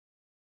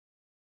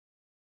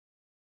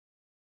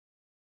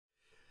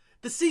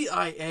The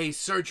C.I.A.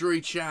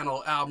 Surgery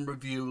Channel album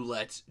review.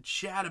 Let's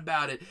chat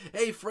about it.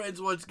 Hey friends,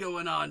 what's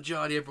going on?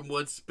 John here from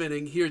What's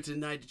Spinning, here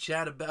tonight to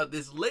chat about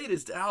this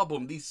latest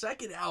album, the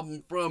second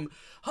album from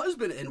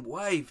husband and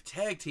wife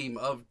tag team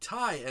of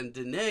Ty and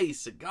Danae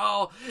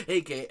Segal,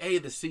 aka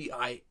the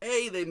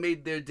C.I.A. They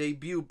made their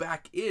debut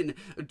back in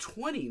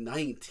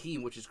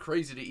 2019, which is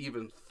crazy to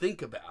even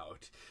think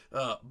about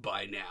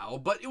by now,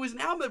 but it was an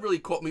album that really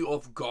caught me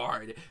off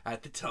guard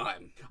at the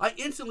time. I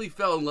instantly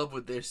fell in love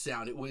with their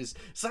sound. It was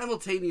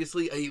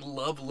simultaneously a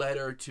love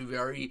letter to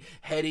very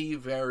heady,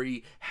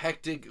 very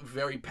hectic,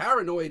 very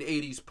paranoid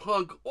 80s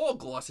punk, all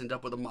glossened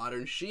up with a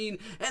modern sheen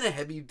and a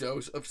heavy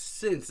dose of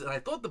synths, and I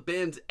thought the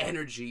band's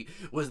energy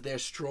was their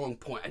strong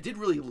point. I did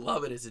really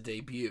love it as a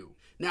debut.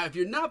 Now, if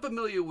you're not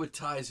familiar with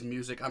Ty's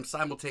music, I'm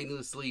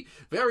simultaneously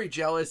very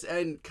jealous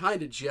and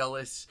kind of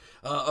jealous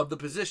of the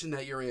position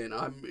that you're in.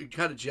 I'm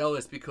kind of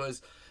jealous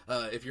because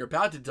if you're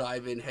about to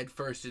dive in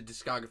headfirst into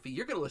discography,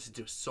 you're going to listen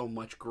to so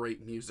much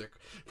great music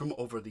from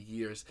over the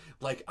years.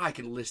 Like, I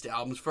can list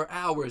albums for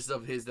hours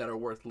of his that are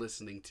worth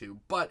listening to,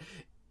 but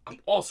I'm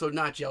also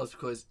not jealous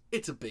because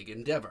it's a big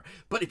endeavor.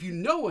 But if you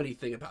know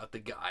anything about the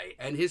guy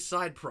and his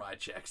side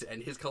projects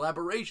and his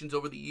collaborations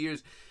over the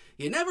years,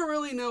 you never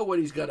really know when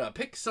he's gonna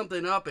pick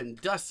something up and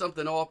dust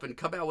something off and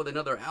come out with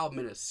another album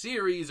in a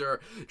series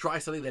or try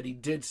something that he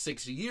did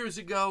 6 years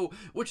ago,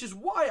 which is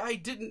why I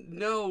didn't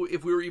know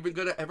if we were even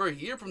gonna ever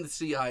hear from the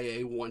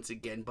C.I.A. once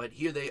again. But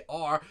here they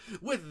are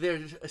with their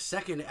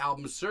second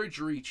album,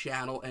 Surgery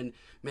Channel, and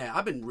man,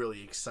 I've been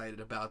really excited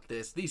about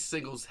this. These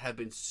singles have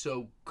been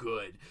so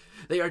good.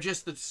 They are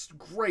just this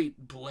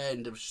great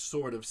blend of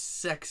sort of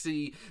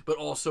sexy, but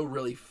also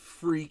really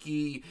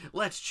freaky.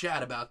 Let's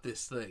chat about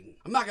this thing.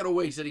 I'm not gonna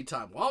waste any time.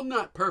 While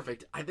not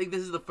perfect, I think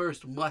this is the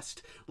first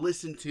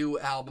must-listen-to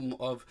album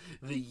of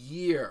the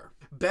year.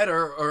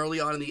 Better early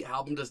on in the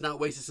album does not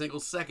waste a single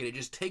second. It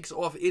just takes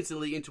off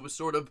instantly into a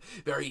sort of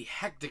very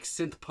hectic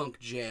synth-punk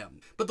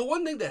jam. But the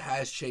one thing that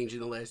has changed in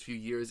the last few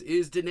years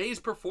is Danae's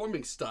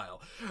performing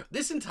style.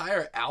 This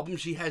entire album,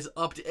 she has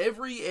upped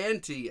every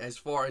ante as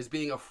far as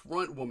being a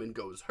front woman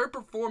goes. Her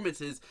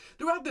performances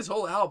throughout this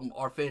whole album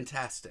are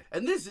fantastic.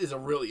 And this is a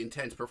really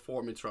intense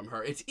performance from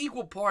her. It's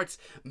equal parts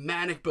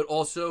manic, but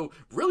also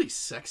really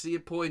sexy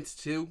at points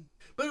too.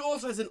 But it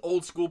also has an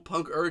old school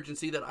punk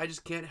urgency that I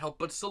just can't help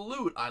but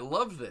salute. I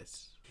love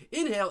this.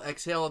 Inhale,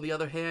 Exhale, on the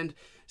other hand,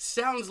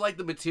 sounds like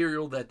the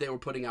material that they were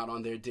putting out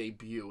on their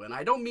debut, and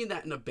I don't mean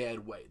that in a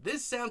bad way.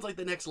 This sounds like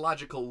the next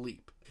logical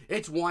leap.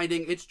 It's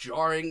winding, it's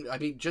jarring. I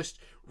mean, just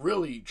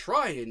really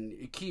try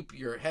and keep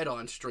your head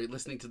on straight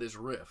listening to this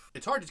riff.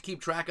 It's hard to keep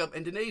track of,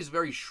 and Danae's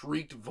very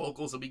shrieked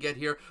vocals that we get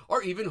here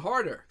are even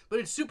harder. But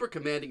it's super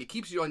commanding, it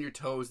keeps you on your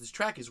toes, this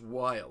track is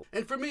wild.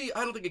 And for me,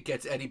 I don't think it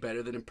gets any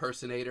better than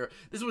Impersonator.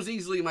 This was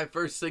easily my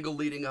first single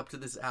leading up to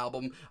this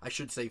album, I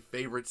should say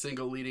favorite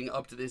single leading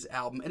up to this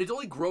album, and it's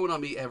only grown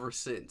on me ever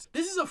since.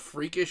 This is a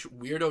freakish,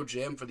 weirdo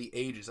jam for the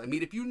ages. I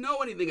mean, if you know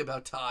anything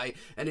about Ty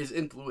and his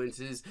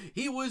influences,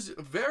 he was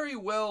very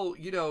well,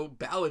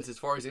 balanced as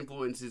far as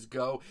influences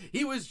go.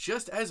 He was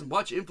just as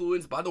much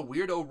influenced by the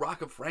weirdo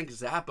rock of Frank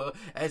Zappa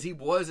as he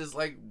was as,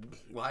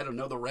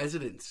 the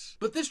Residents.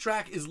 But this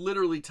track is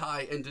literally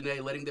Ty and Danae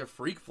letting their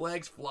freak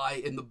flags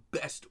fly in the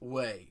best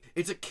way.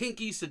 It's a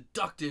kinky,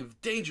 seductive,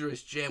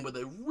 dangerous jam with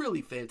a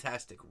really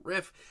fantastic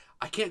riff.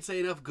 I can't say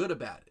enough good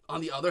about it.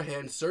 On the other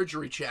hand,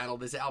 Surgery Channel,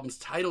 this album's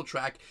title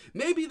track,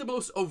 may be the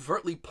most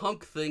overtly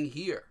punk thing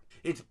here.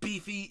 It's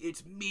beefy,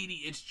 it's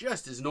meaty, it's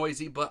just as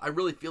noisy, but I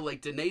really feel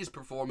like Danae's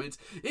performance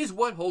is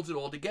what holds it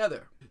all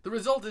together. The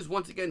result is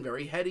once again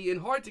very heady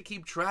and hard to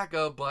keep track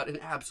of, but an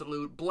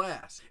absolute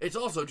blast. It's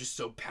also just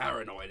so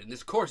paranoid, and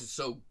this chorus is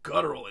so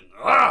guttural and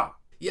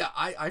Yeah,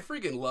 I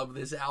freaking love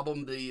this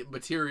album. The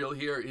material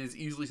here is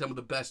easily some of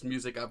the best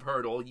music I've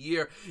heard all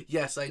year.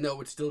 Yes, I know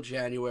it's still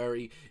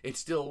January. It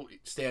still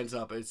stands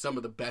up as some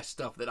of the best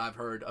stuff that I've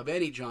heard of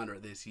any genre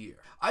this year.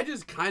 I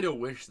just kind of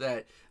wish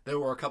that there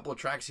were a couple of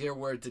tracks here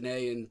where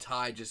Danae and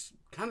Ty just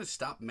kind of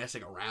stopped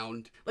messing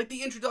around. Like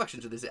the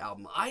introduction to this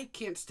album. I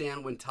can't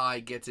stand when Ty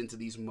gets into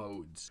these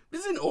modes.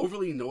 This is an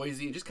overly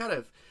noisy and just kind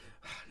of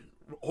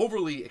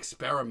overly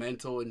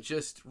experimental and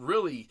just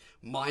really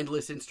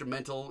mindless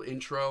instrumental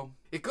intro.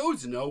 It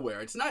goes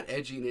nowhere. It's not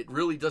edgy and it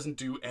really doesn't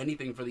do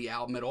anything for the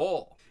album at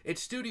all.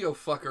 It's studio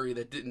fuckery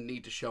that didn't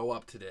need to show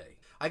up today.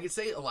 I could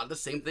say a lot of the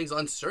same things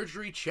on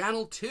Surgery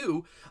Channel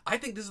too. I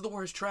think this is the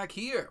worst track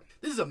here.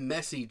 This is a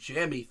messy,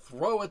 jammy,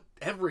 throw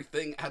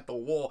everything at the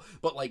wall,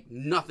 but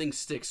nothing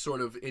sticks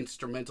sort of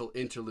instrumental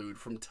interlude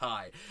from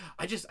Ty.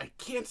 I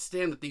can't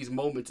stand that these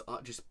moments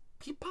just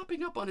keep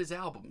popping up on his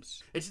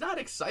albums. It's not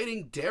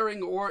exciting,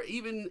 daring, or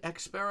even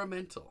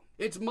experimental.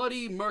 It's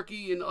muddy,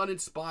 murky, and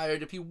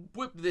uninspired. If you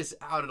whipped this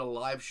out at a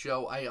live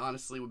show, I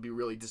honestly would be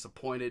really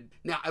disappointed.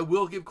 Now, I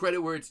will give credit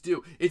where it's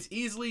due. It's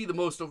easily the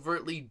most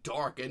overtly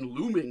dark and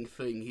looming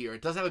thing here.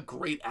 It does have a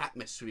great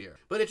atmosphere,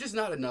 but it's just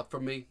not enough for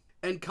me.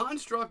 And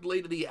Construct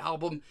late in the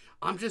album,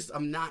 I'm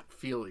not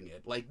feeling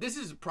it. Like, this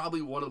is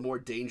probably one of the more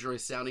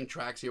dangerous sounding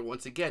tracks here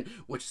once again,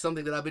 which is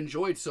something that I've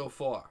enjoyed so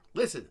far.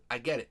 Listen, I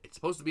get it. It's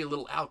supposed to be a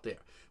little out there.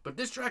 But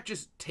this track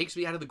just takes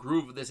me out of the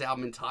groove of this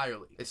album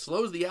entirely. It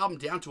slows the album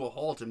down to a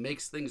halt and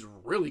makes things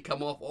really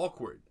come off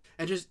awkward.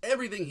 And just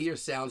everything here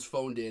sounds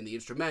phoned in. The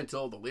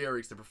instrumental, the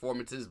lyrics, the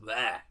performances,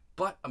 blah.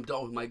 But I'm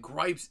done with my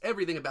gripes.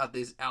 Everything about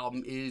this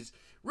album is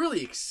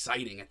really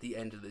exciting at the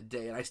end of the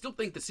day, and I still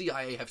think the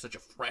C.I.A. have such a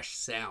fresh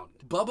sound.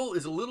 Bubble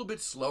is a little bit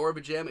slower of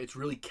a jam. It's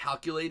really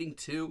calculating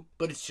too,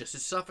 but it's just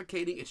as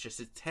suffocating. It's just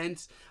as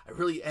tense. I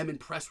really am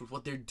impressed with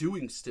what they're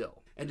doing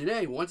still. And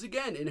Danae, once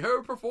again, in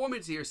her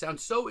performance here,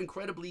 sounds so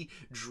incredibly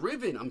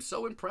driven. I'm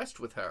so impressed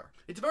with her.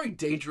 It's a very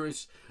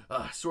dangerous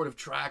sort of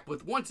track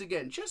with, once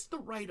again, just the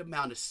right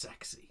amount of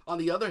sexy. On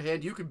the other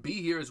hand, You Could Be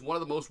Here is one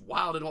of the most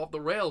wild and off the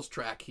rails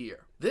track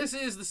here. This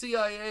is the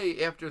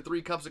C.I.A. after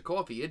 3 cups of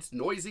coffee. It's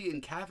noisy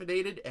and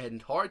caffeinated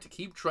and hard to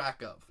keep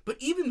track of. But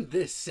even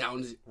this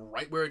sounds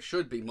right where it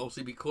should be,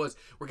 mostly because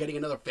we're getting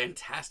another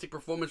fantastic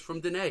performance from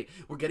Danae.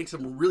 We're getting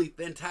some really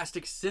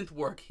fantastic synth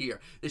work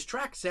here. This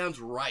track sounds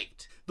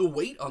right. The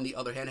Weight, on the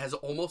other hand, has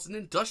almost an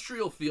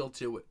industrial feel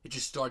to it. It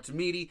just starts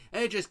meaty,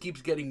 and it just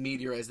keeps getting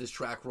meatier as this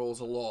track rolls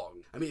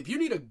along. I mean, if you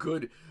need a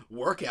good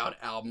workout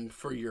album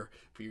for your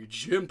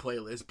gym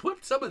playlist,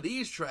 put some of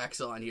these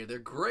tracks on here. They're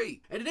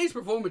great. And today's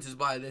performances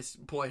by this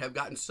point have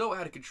gotten so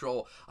out of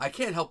control, I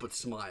can't help but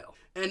smile.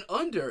 And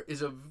Under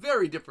is a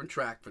very different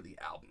track for the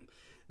album.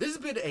 This has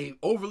been a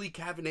overly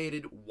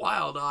caffeinated,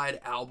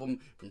 wild-eyed album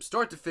from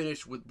start to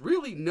finish with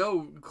really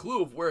no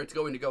clue of where it's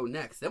going to go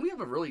next. Then we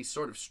have a really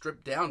sort of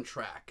stripped-down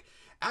track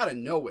out of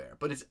nowhere,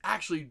 but it's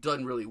actually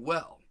done really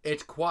well.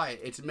 It's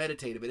quiet, it's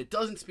meditative, and it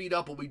doesn't speed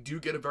up, but we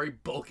do get a very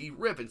bulky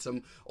riff and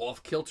some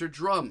off-kilter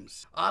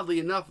drums. Oddly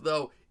enough,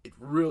 though, it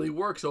really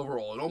works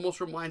overall. It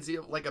almost reminds me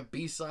of like a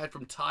B-side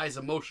from Ty's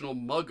Emotional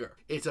Mugger.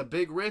 It's a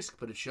big risk,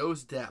 but it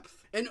shows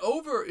depth. And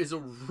Over is a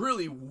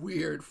really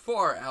weird,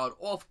 far-out,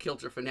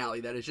 off-kilter finale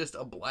that is just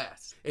a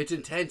blast. It's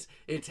intense,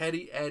 it's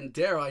heady, and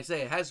dare I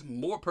say, it has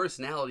more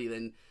personality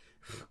than,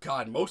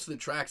 God, most of the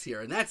tracks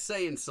here, and that's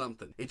saying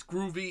something. It's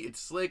groovy,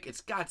 it's slick,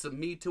 it's got some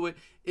meat to it.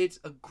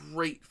 It's a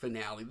great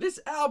finale. This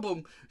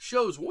album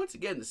shows, once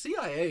again, the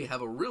C.I.A.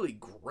 have a really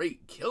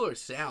great killer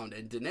sound,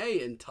 and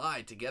Danae and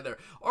Ty together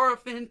are a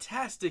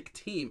fantastic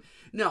team.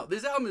 Now,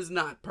 this album is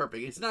not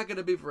perfect. It's not going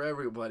to be for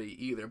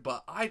everybody either,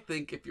 but I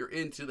think if you're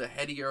into the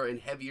headier and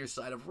heavier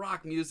side of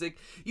rock music,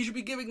 you should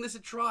be giving this a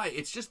try.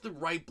 It's just the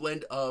right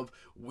blend of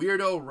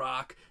weirdo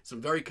rock, some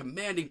very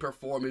commanding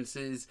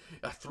performances,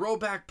 a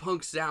throwback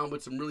punk sound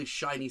with some really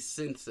shiny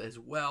synths as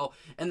well,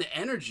 and the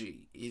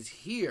energy is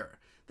here.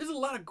 There's a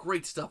lot of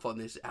great stuff on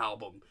this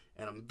album,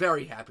 and I'm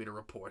very happy to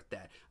report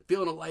that. I'm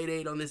feeling a light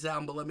 8 on this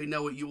album, but let me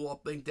know what you all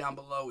think down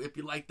below. If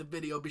you liked the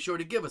video, be sure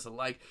to give us a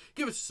like,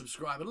 give us a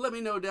subscribe, and let me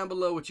know down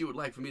below what you would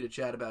like for me to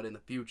chat about in the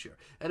future.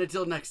 And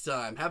until next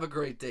time, have a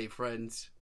great day, friends.